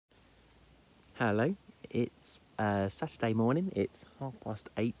Hello, it's Saturday morning, it's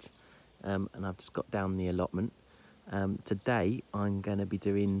 8:30 and I've just got down the allotment. Today I'm going to be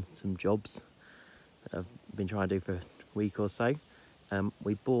doing some jobs that I've been trying to do for a week or so.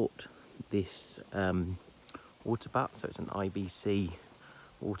 We bought this water butt, so it's an IBC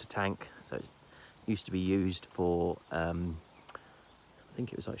water tank. So it used to be used for, I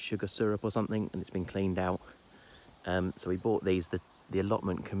think it was like sugar syrup or something, and it's been cleaned out. So we bought these, the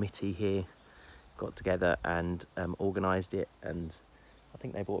allotment committee here got together and organised it, and I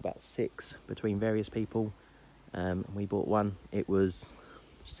think they bought about 6 between various people. We bought one. It was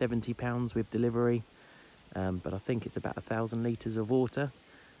 £70 with delivery, but I think it's about 1,000 litres of water,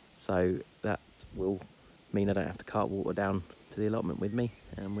 so that will mean I don't have to cart water down to the allotment with me,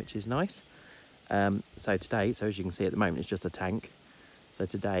 which is nice. So today, as you can see at the moment, it's just a tank. So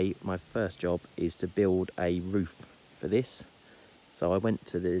today my first job is to build a roof for this. So I went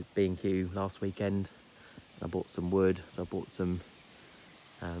to the B&Q last weekend, I bought some wood. So I bought some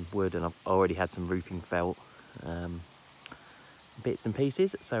wood, and I've already had some roofing felt, bits and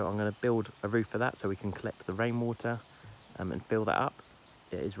pieces. So I'm going to build a roof for that so we can collect the rainwater and fill that up.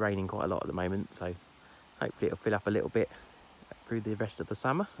 It is raining quite a lot at the moment, so hopefully it'll fill up a little bit through the rest of the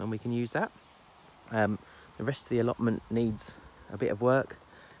summer and we can use that. The rest of the allotment needs a bit of work,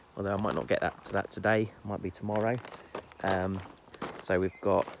 although I might not get to that today, might be tomorrow. So we've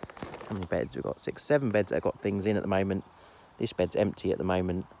got, how many beds? We've got 7 beds that have got things in at the moment. This bed's empty at the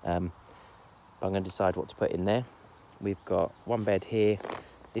moment, but I'm going to decide what to put in there. We've got one bed here.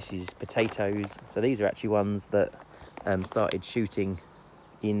 This is potatoes. So these are actually ones that started shooting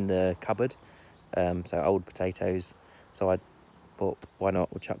in the cupboard, so old potatoes. So I thought, why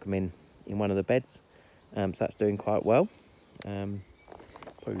not, we'll chuck them in one of the beds. So that's doing quite well.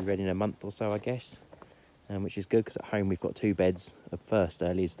 Probably ready in a month or so, I guess. Which is good, because at home we've got 2 beds of first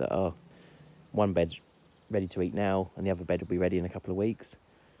earlies that are, one bed's ready to eat now and the other bed will be ready in a couple of weeks.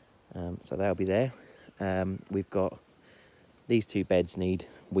 So they'll be there. We've got, these 2 beds need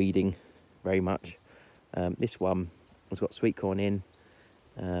weeding very much. This one has got sweet corn in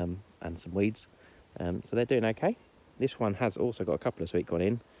and some weeds, so they're doing okay. This one has also got a couple of sweet corn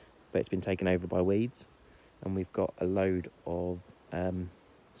in, but it's been taken over by weeds, and we've got a load of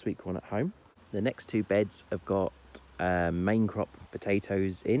sweet corn at home. The next 2 beds have got main crop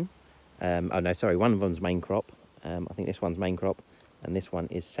potatoes in. Oh no, sorry, one of them's main crop. I think this one's main crop, and this one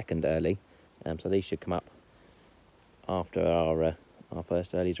is second early. So these should come up after our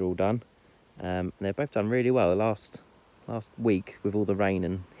first earlies are all done. And they've both done really well. The last week, with all the rain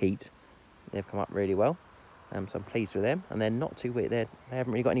and heat, they've come up really well. So I'm pleased with them, and they're not too weird. They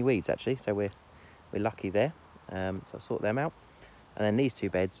haven't really got any weeds actually, so we're lucky there. So I'll sort them out. And then these 2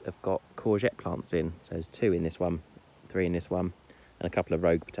 beds have got courgette plants in. So there's 2 in this one, 3 in this one, and a couple of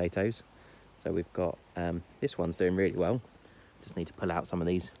rogue potatoes. So we've got, this one's doing really well. Just need to pull out some of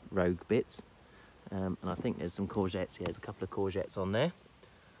these rogue bits. And I think there's some courgettes. Yeah, there's a couple of courgettes on there.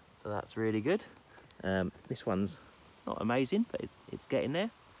 So that's really good. This one's not amazing, but it's getting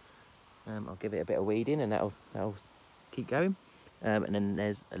there. I'll give it a bit of weeding and that'll keep going. And then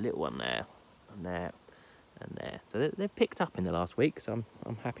there's a little one there, and there, and there. So they've picked up in the last week, so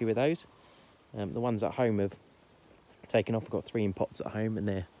I'm happy with those. The ones at home have taken off. I've got 3 in pots at home, and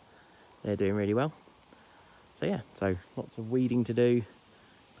they're doing really well. So yeah, so lots of weeding to do,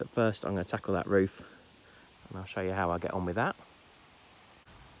 but first I'm going to tackle that roof, and I'll show you how I get on with that.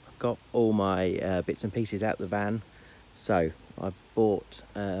 I've got all my bits and pieces out the van. So I bought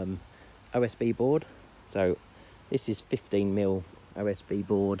OSB board. So this is 15mm OSB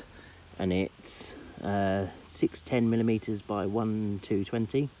board, and it's 610mm by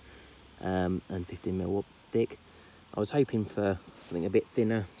 1/220 and 15mm thick. I was hoping for something a bit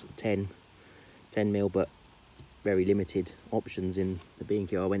thinner, sort of 10mm, but very limited options in the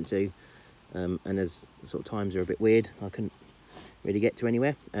B&Q I went to, and as sort of times are a bit weird, I couldn't really get to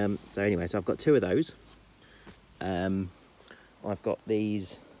anywhere. So anyway, so I've got 2 of those. I've got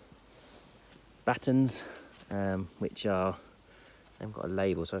these battens, which are, they haven't got a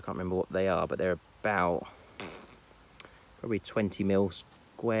label, so I can't remember what they are, but they're about probably 20mm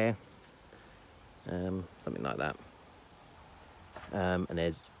square, something like that. And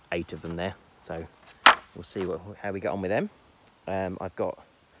there's 8 of them there, so we'll see how we get on with them. I've got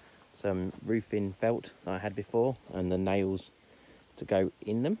some roofing felt that I had before, and the nails to go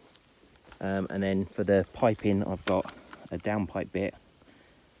in them. And then for the piping, I've got a downpipe bit.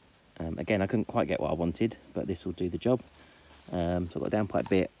 Again, I couldn't quite get what I wanted, but this will do the job. So I've got a downpipe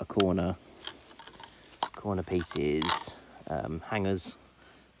bit, a corner pieces, hangers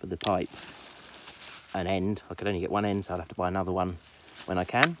for the pipe, an end. I could only get one end, so I'll have to buy another one when I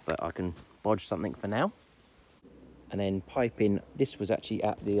can, but I can bodge something for now. And then piping, this was actually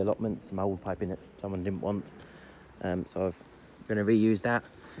at the allotment, some old piping that someone didn't want. So I'm going to reuse that.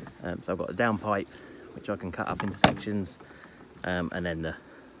 So I've got a down pipe, which I can cut up into sections, and then the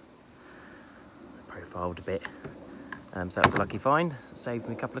profiled bit. So that was a lucky find, saved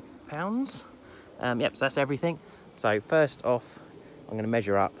me a couple of pounds. Yep, so that's everything. So first off, I'm going to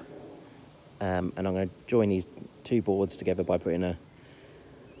measure up, and I'm going to join these two boards together by putting a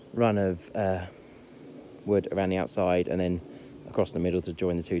run of wood around the outside and then across the middle to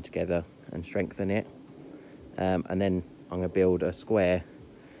join the two together and strengthen it. And then I'm going to build a square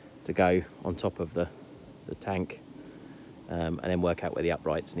to go on top of the tank, and then work out where the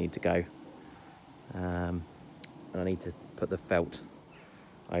uprights need to go. And I need to put the felt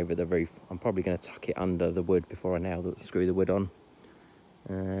over the roof. I'm probably going to tuck it under the wood before I screw the wood on,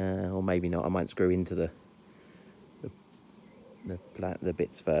 or maybe not. I might screw into the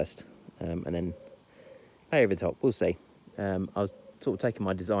bits first, and then lay over the top. We'll see. I was sort of taking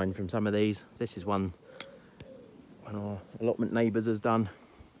my design from some of these. This is one our allotment neighbours has done.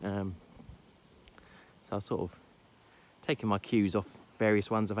 So I was sort of taking my cues off various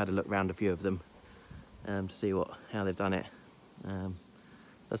ones. I've had a look around a few of them to see how they've done it.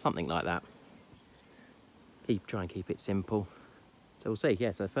 So something like that. Try and keep it simple. So we'll see.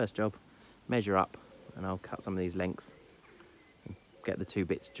 Yeah, so first job, measure up, and I'll cut some of these lengths and get the two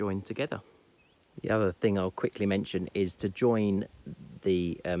bits joined together. The other thing I'll quickly mention is to join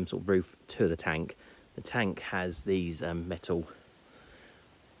the sort of roof to the tank. The tank has these metal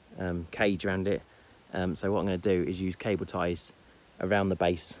cage around it. So what I'm going to do is use cable ties around the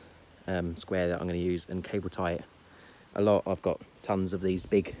base square that I'm going to use, and cable tie it a lot. I've got tons of these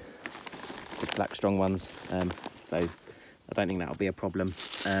big black strong ones, so I don't think that'll be a problem.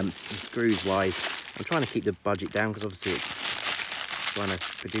 Screws wise, I'm trying to keep the budget down because obviously it's trying to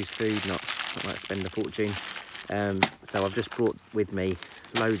produce food, not like spend a fortune. So I've just brought with me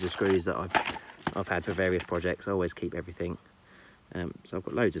loads of screws that I've had for various projects. I always keep everything. So I've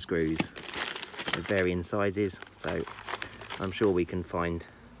got loads of screws of varying sizes, so I'm sure we can find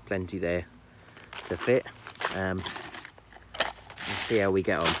plenty there to fit. And see how we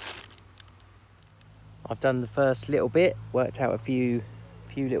get on. I've done the first little bit, worked out a few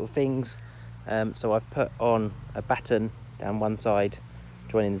little things. So I've put on a batten down one side,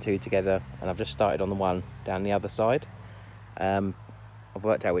 joining the two together, and I've just started on the one down the other side. I've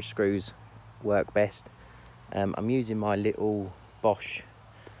worked out which screws work best. I'm using my little Bosch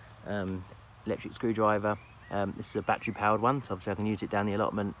electric screwdriver. This is a battery powered one, so obviously I can use it down the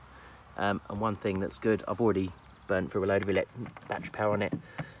allotment. And one thing that's good, I've already burnt through a load of battery power on it.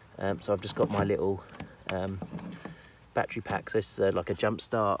 So I've just got my little battery pack. So this is like a jump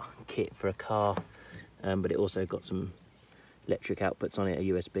start kit for a car, but it also got some electric outputs on it, a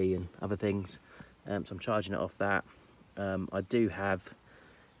USB and other things. So I'm charging it off that.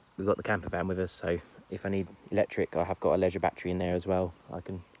 We've got the camper van with us, so if I need electric, I have got a leisure battery in there as well. I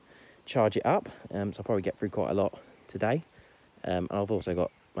can charge it up, so I'll probably get through quite a lot today. And I've also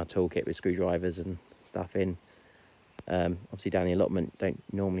got my toolkit with screwdrivers and stuff in. Obviously down the allotment don't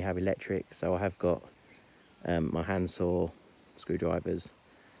normally have electric, so I have got my handsaw, screwdrivers,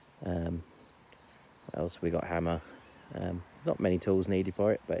 what else we got, hammer. Not many tools needed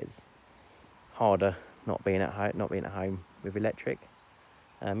for it, but it's harder not being at home with electric.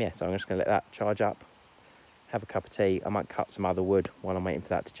 Yeah, so I'm just going to let that charge up, have a cup of tea. I might cut some other wood while I'm waiting for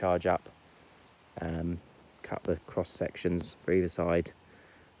that to charge up. Cut the cross sections for either side,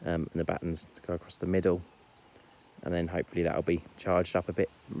 and the battens to go across the middle, and then hopefully that'll be charged up a bit,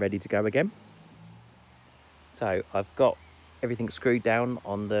 ready to go again. So I've got everything screwed down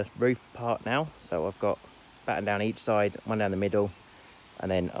on the roof part now. So I've got batten down each side, one down the middle, and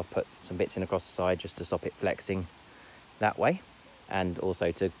then I've put some bits in across the side just to stop it flexing that way, and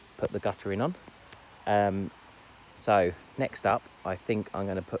also to put the guttering on. So next up, I think I'm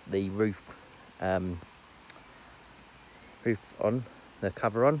going to put the roof on, the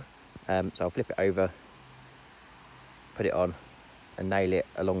cover on. So I'll flip it over, put it on, and nail it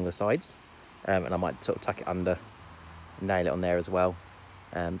along the sides. And I might sort of tuck it under, nail it on there as well,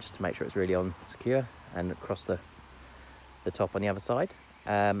 just to make sure it's really on secure, and across the top on the other side.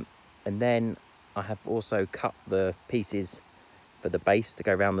 And then I have also cut the pieces for the base to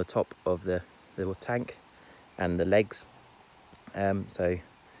go around the top of the little tank and the legs. So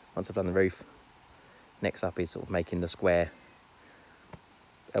once I've done the roof, next up is sort of making the square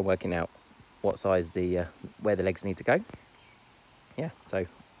and working out what size where the legs need to go. Yeah, so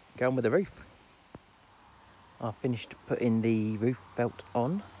go on with the roof. I've finished putting the roof felt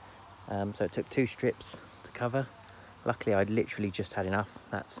on. So it took 2 strips to cover. Luckily I'd literally just had enough.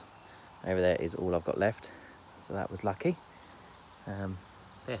 That's Over there is all I've got left, so that was lucky.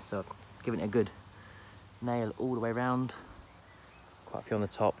 So I've given it a good nail all the way around, quite a few on the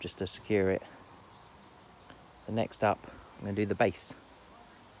top just to secure it. So next up, I'm going to do the base.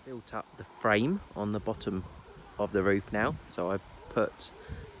 Built up the frame on the bottom of the roof now, so I've put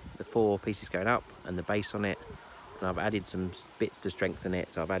the 4 pieces going up and the base on it, and I've added some bits to strengthen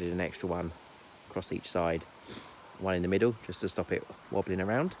it, so I've added an extra one across each side, one in the middle just to stop it wobbling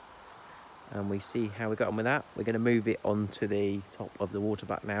around. And we see how we got on with that. We're going to move it onto the top of the water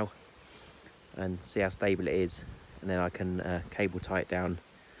butt now and see how stable it is, and then I can cable tie it down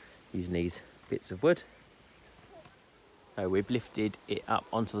using these bits of wood. So we've lifted it up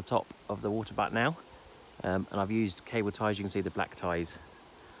onto the top of the water butt now, and I've used cable ties. You can see the black ties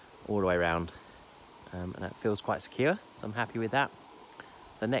all the way around, and that feels quite secure, so I'm happy with that.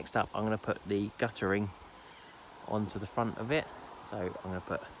 So next up, I'm going to put the guttering onto the front of it. So I'm going to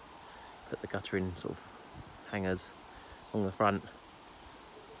put the guttering sort of hangers along the front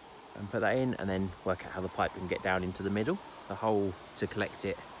and put that in, and then work out how the pipe can get down into the middle. The hole to collect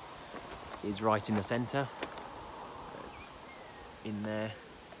it is right in the centre, so it's in there,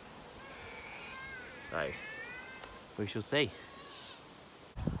 so we shall see.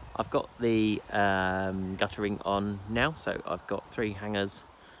 I've got the guttering on now, so I've got 3 hangers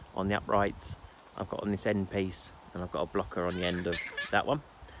on the uprights, I've got on this end piece, and I've got a blocker on the end of that one.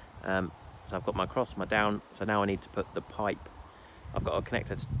 So I've got my cross, my down, so now I need to put the pipe. I've got a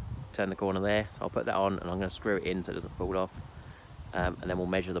connector to turn the corner there, so I'll put that on and I'm going to screw it in so it doesn't fall off, and then we'll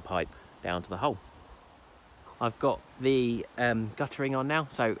measure the pipe down to the hole. I've got the guttering on now,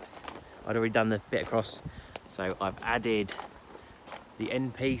 so I'd already done the bit across, so I've added the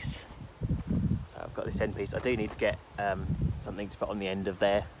end piece. So I've got this end piece. I do need to get something to put on the end of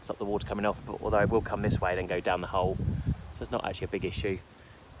there, stop the water coming off, but although it will come this way then go down the hole, so it's not actually a big issue.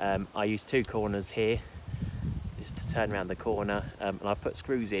 I use 2 corners here just to turn around the corner, and I've put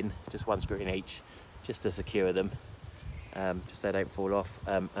screws in, just 1 screw in each, just to secure them, just so they don't fall off,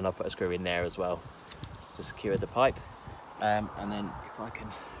 and I've put a screw in there as well just to secure the pipe. And then if I can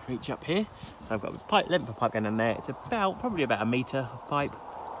reach up here, so I've got a pipe, length of pipe going in there. It's probably about 1 metre of pipe,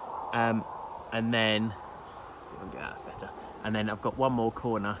 and then see if I can do that, that's better. And then I've got 1 more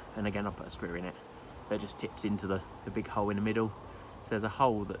corner, and again I'll put a screw in it, so it just tips into the big hole in the middle. So there's a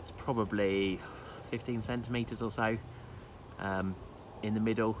hole that's probably 15 centimetres or so in the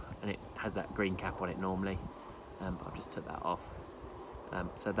middle, and it has that green cap on it normally, but I've just took that off.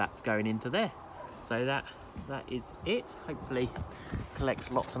 So that's going into there. So that is it. Hopefully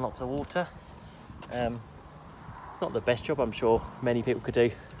collects lots and lots of water. Not the best job, I'm sure many people could do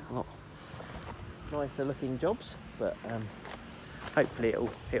a lot nicer looking jobs, but hopefully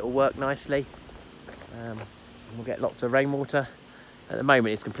it'll work nicely, and we'll get lots of rainwater. At the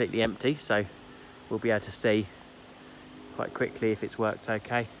moment it's completely empty, so we'll be able to see quite quickly if it's worked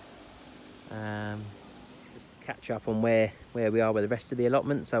okay. Just catch up on where we are with the rest of the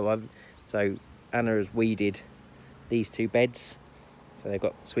allotment. So Anna has weeded these 2 beds, so they've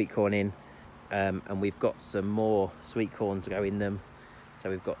got sweet corn in, and we've got some more sweet corn to go in them. So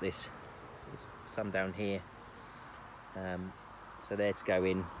we've got this some down here, so they're to go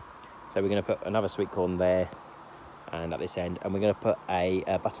in. So we're going to put another sweet corn there and at this end, and we're going to put a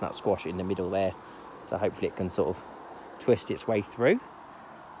butternut squash in the middle there, so hopefully it can sort of twist its way through.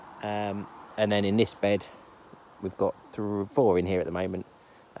 And then in this bed we've got 4 in here at the moment,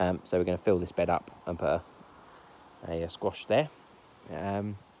 so we're going to fill this bed up and put a squash there.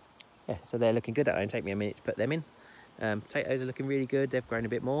 Yeah, so they're looking good. It'll only take me a minute to put them in. Potatoes are looking really good. They've grown a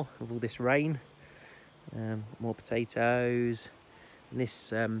bit more with all this rain. More potatoes. And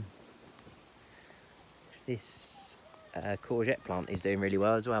this courgette plant is doing really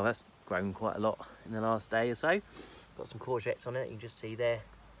well as well. That's grown quite a lot in the last day or so. Got some courgettes on it, you can just see there.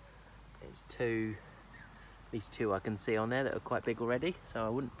 There's these 2 I can see on there that are quite big already, so I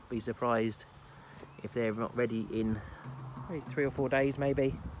wouldn't be surprised if they're not ready in maybe 3 or 4 days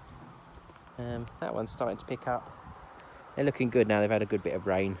maybe. That one's starting to pick up. They're looking good now. They've had a good bit of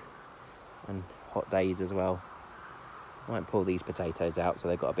rain and hot days as well. I might pull these potatoes out so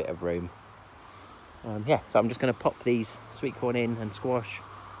they've got a bit of room. Yeah, so I'm just going to pop these sweet corn in and squash,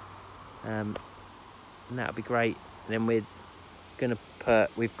 and that'll be great. And then we're going to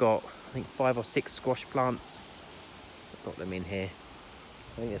we've got I think 5 or 6 squash plants. I've got them in here.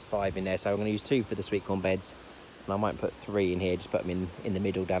 I think there's 5 in there, so I'm going to use 2 for the sweet corn beds, and I might put 3 in here, just put them in the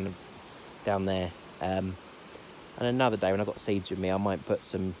middle down there. And another day when I've got seeds with me, I might put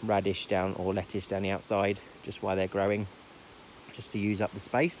some radish down or lettuce down the outside, just while they're growing, just to use up the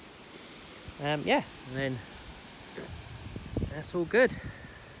space. Yeah, and then that's all good.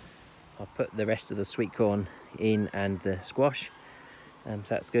 I've put the rest of the sweet corn in and the squash, so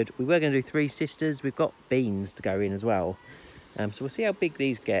that's good. We were going to do 3 sisters. We've got beans to go in as well, so we'll see how big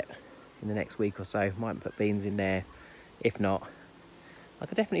these get in the next week or so. Might put beans in there. If not, I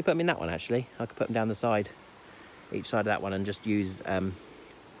could definitely put them in that one actually. I could put them down the side, each side of that one, and just use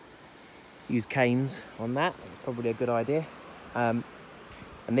canes on that. That's probably a good idea. And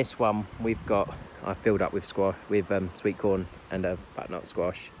this one I filled up with squash, with sweet corn and butternut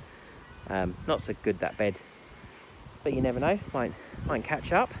squash. Not so good, that bed, but you never know, might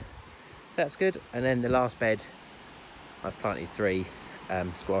catch up. That's good. And then the last bed, I've planted 3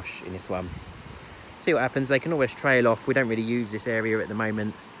 squash in this one. See what happens. They can always trail off. We don't really use this area at the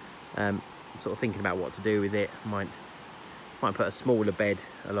moment. I'm sort of thinking about what to do with it. Might put a smaller bed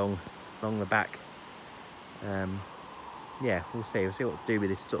along the back. Yeah, we'll see what to do with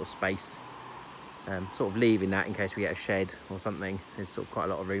this sort of space. Sort of leaving that in case we get a shed or something. There's sort of quite a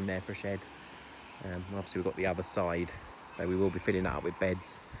lot of room there for a shed. And obviously we've got the other side, so we will be filling that up with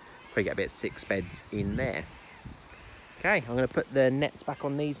beds. Probably get about 6 beds in there. Okay, I'm going to put the nets back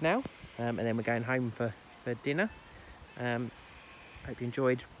on these now, and then we're going home for dinner. Hope you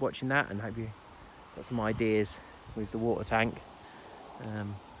enjoyed watching that, and hope you got some ideas with the water tank.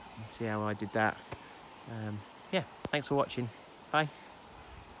 See how I did that. Yeah, thanks for watching. Bye.